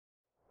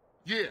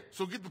Yeah,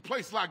 so get the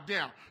place locked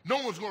down.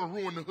 No one's gonna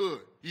ruin the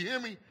hood. You hear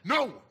me?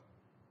 No one. All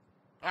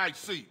right,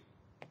 see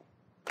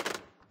you.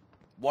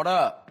 What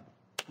up?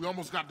 We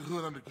almost got the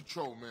hood under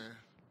control, man.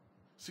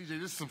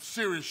 CJ, this is some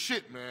serious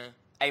shit, man.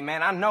 Hey,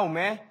 man, I know,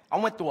 man. I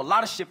went through a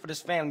lot of shit for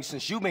this family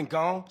since you been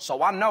gone,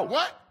 so I know.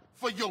 What?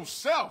 For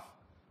yourself,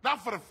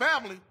 not for the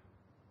family.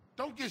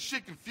 Don't get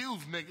shit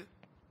confused, nigga.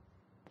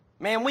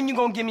 Man, when you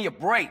gonna give me a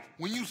break?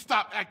 When you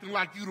stop acting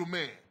like you the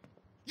man.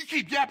 You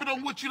keep yapping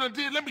on what you done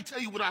did, let me tell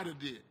you what I done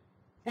did.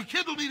 When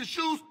Kendall needed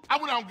shoes, I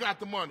went out and got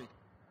the money.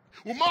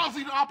 When Mars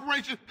needed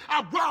operation,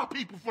 I robbed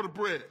people for the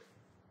bread.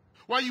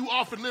 While you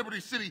off in Liberty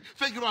City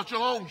thinking about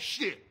your own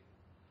shit.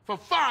 For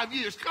 5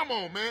 years, come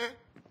on, man.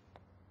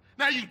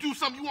 Now you do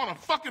something you wanna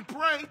fucking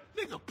pray?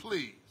 Nigga,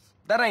 please.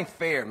 That ain't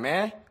fair,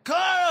 man.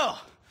 Carl!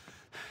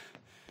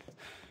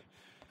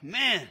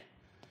 Man,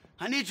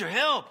 I need your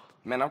help.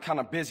 Man, I'm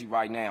kinda busy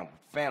right now with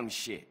family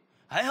shit.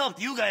 I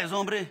helped you guys,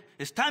 hombre.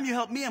 It's time you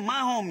help me and my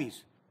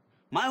homies.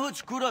 My hood's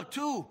screwed up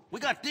too. We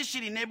got this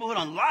shitty neighborhood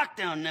on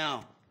lockdown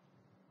now.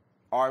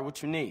 All right,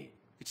 what you need?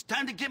 It's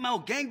time to get my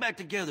old gang back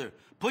together.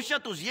 Push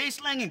out those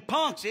yay-slanging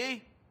punks, eh?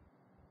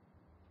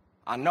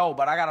 I know,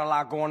 but I got a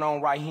lot going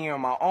on right here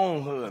in my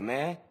own hood,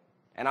 man.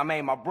 And I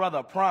made my brother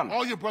a promise.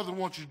 All your brother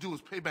wants you to do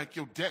is pay back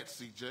your debt,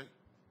 CJ.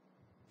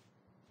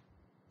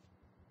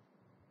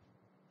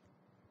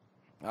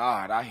 All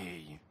right, I hear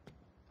you.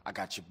 I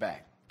got your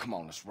back. Come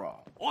on, let's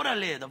roll.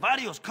 Órale, the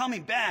Vario's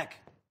coming back.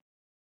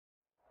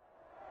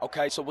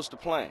 Okay, so what's the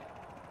plan?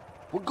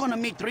 We're gonna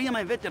meet 3 of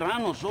my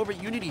veteranos over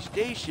at Unity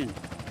Station.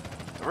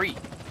 3?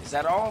 Is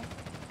that all?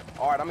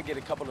 All right, I'm gonna get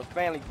a couple of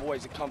family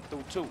boys to come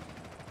through, too.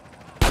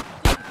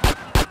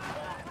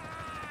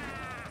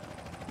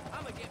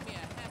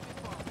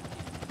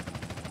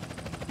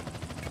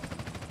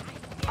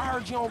 I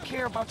heard you don't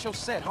care about your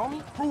set,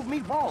 homie. Prove me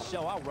wrong.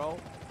 So I'll roll.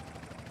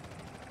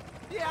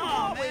 Yeah,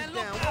 I'm always down.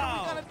 What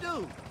are we gonna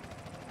do?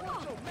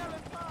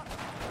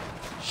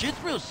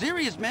 Shit's real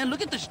serious, man.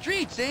 Look at the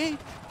streets, eh?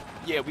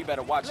 Yeah, we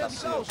better watch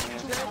Let's ourselves, go, man.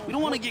 CJ. We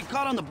don't want to get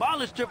caught on the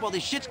baller strip while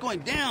this shit's going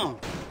down.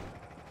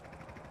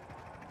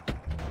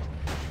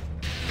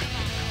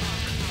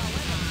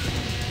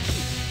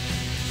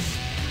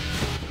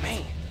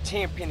 Man,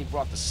 Tenpenny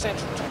brought the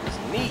Central to his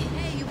knees.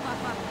 Hey, you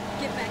papa.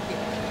 Get back here.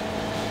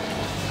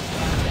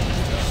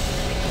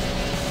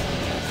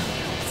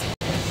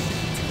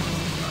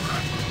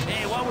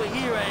 Hey, while we're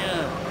here, I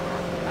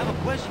have a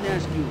question to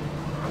ask you.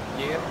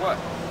 Yeah, what?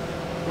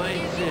 But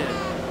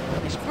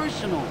it's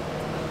personal.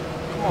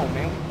 Come on,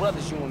 man. We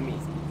brothers, you and me.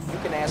 You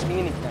can ask me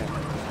anything.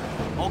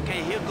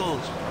 Okay, here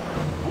goes.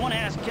 I want to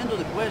ask Kendall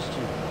the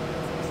question.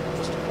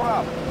 What's the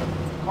problem?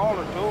 Call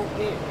her, dude.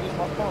 Here, here's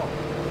my phone.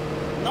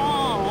 No,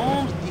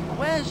 Holmes, the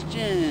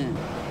question.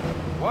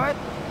 What?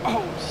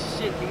 Oh,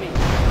 shit, you mean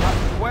not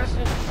the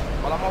question?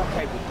 Well, I'm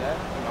okay with that.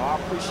 You know, I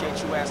appreciate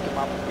you asking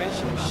about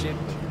prevention and shit,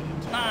 but...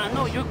 Nah, I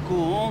know you're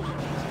cool, Holmes.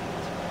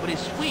 But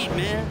it's sweet,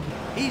 man.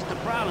 He's the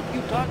problem.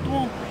 You talk to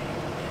him?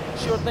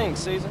 Sure thing,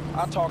 Caesar.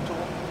 I'll talk to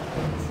him.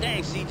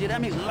 Thanks, CJ.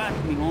 That means a lot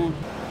to me, Holmes.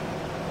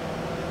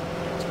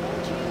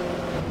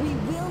 We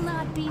will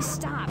not be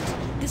stopped.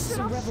 This is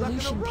a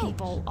revolution,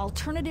 people.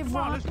 Alternative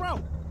rock. Let's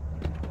roll.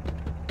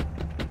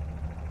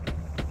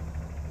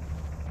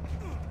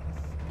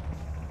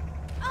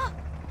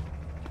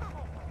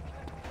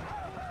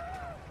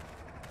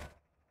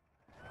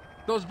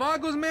 Those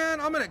vagos, man,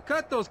 I'm gonna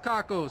cut those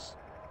cacos.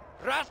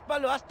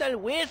 Ráspalo hasta el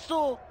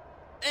hueso.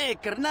 Hey,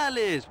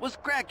 carnales. What's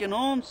cracking,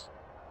 Holmes?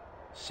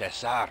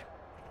 Cesar,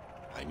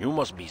 and you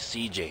must be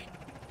CJ.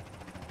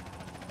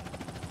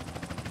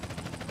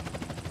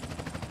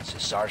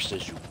 Cesar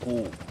says you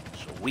cool,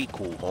 so we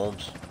cool,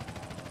 Holmes.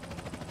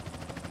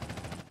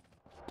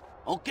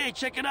 Okay,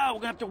 check it out.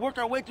 We're gonna have to work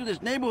our way through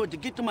this neighborhood to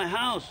get to my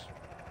house.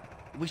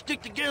 If we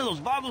stick together, those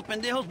vagos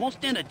pendejos won't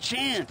stand a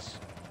chance.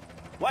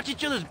 Watch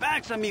each other's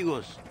backs,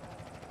 amigos.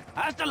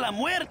 Hasta la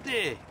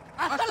muerte!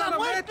 Hasta la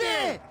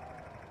muerte.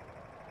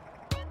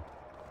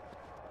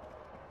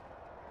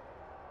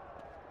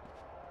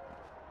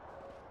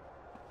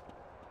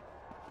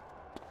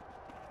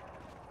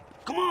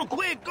 Come on,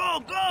 quick,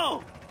 go,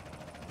 go!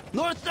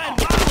 North side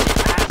vagos,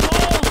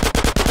 assholes!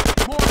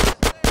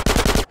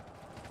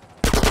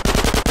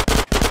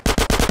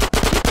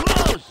 Keep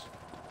close!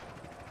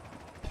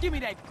 Give me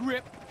that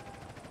grip.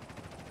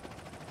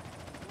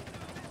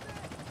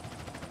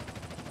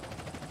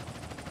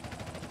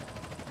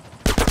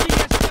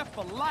 GSF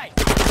for life.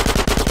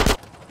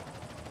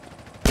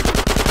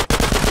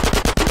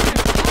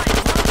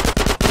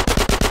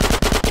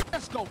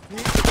 Let's go,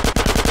 bitch.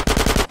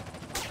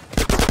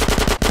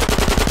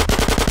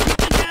 Keep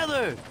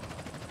together!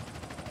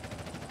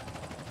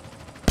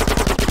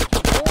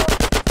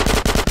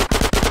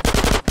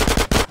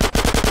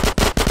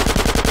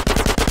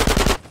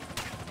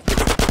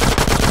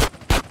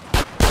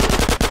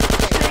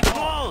 Stay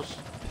close!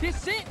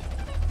 This it?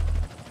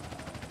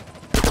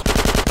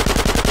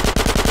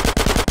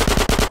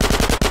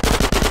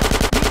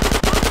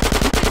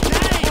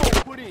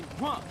 Dang! Put in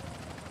drunk.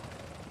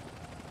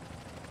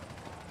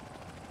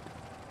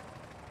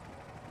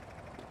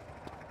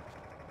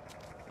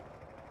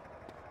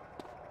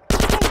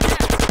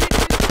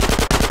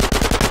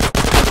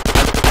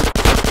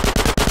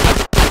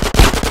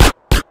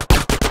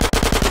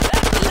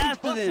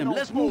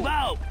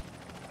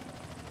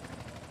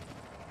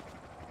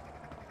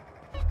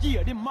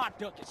 Yeah, them my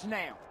ducats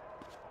now.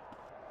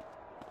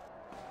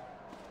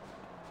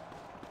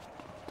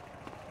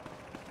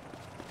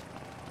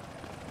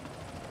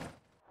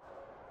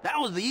 That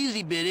was the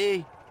easy bit,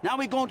 eh? Now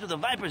we going to the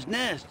Viper's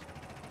Nest.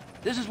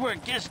 This is where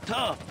it gets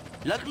tough.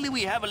 Luckily,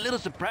 we have a little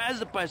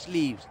surprise up our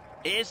sleeves.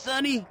 Eh,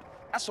 Sonny?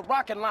 That's a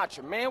rocket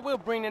launcher, man. We'll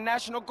bring the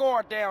National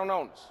Guard down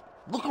on us.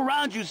 Look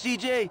around you,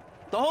 CJ.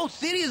 The whole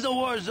city is a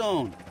war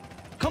zone.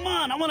 Come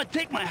on, I want to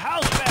take my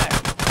house back.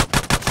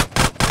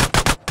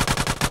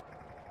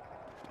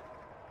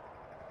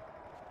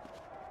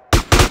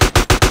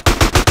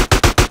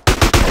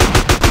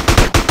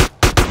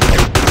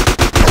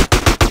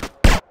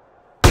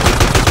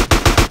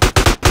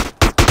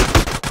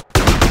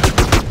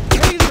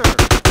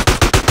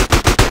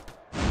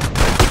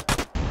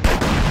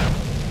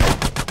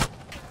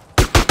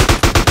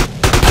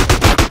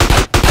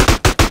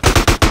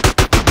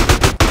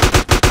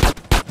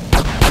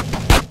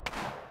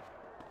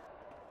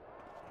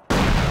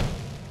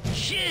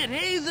 Shit,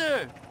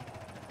 Hazer!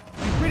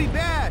 Pretty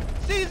bad.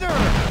 Caesar!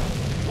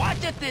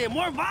 Watch it there,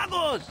 more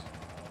vagos!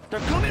 They're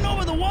coming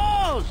over the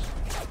walls!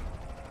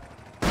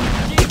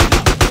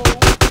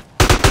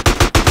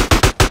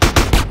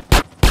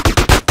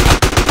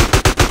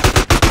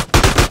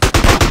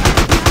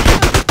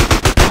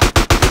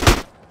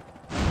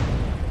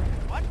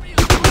 What were you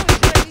doing,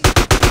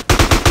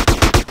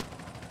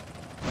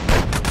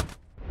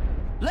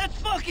 Let's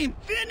fucking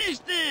finish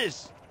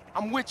this!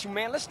 I'm with you,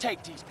 man. Let's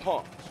take these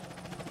punks.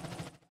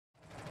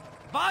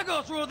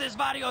 Vagos rule this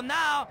barrio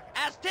now.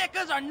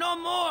 Aztecas are no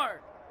more.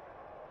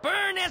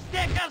 Burn,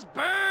 Aztecas,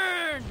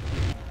 burn!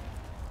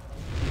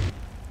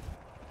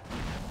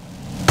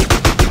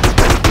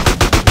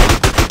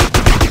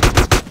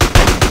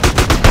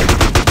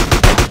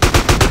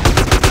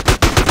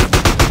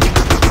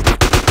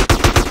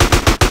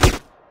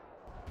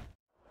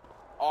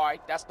 All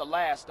right, that's the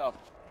last of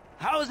them.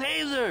 How's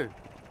Hazer?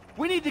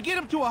 We need to get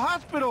him to a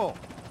hospital.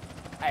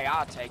 Hey,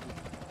 I'll take him.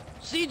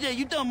 CJ,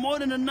 you done more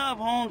than enough,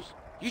 Holmes.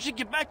 You should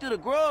get back to the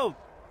Grove.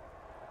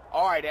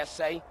 All right,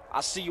 S.A.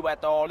 I'll see you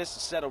after all this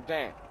is settled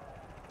down.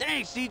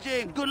 Thanks,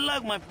 CJ. Good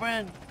luck, my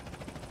friend.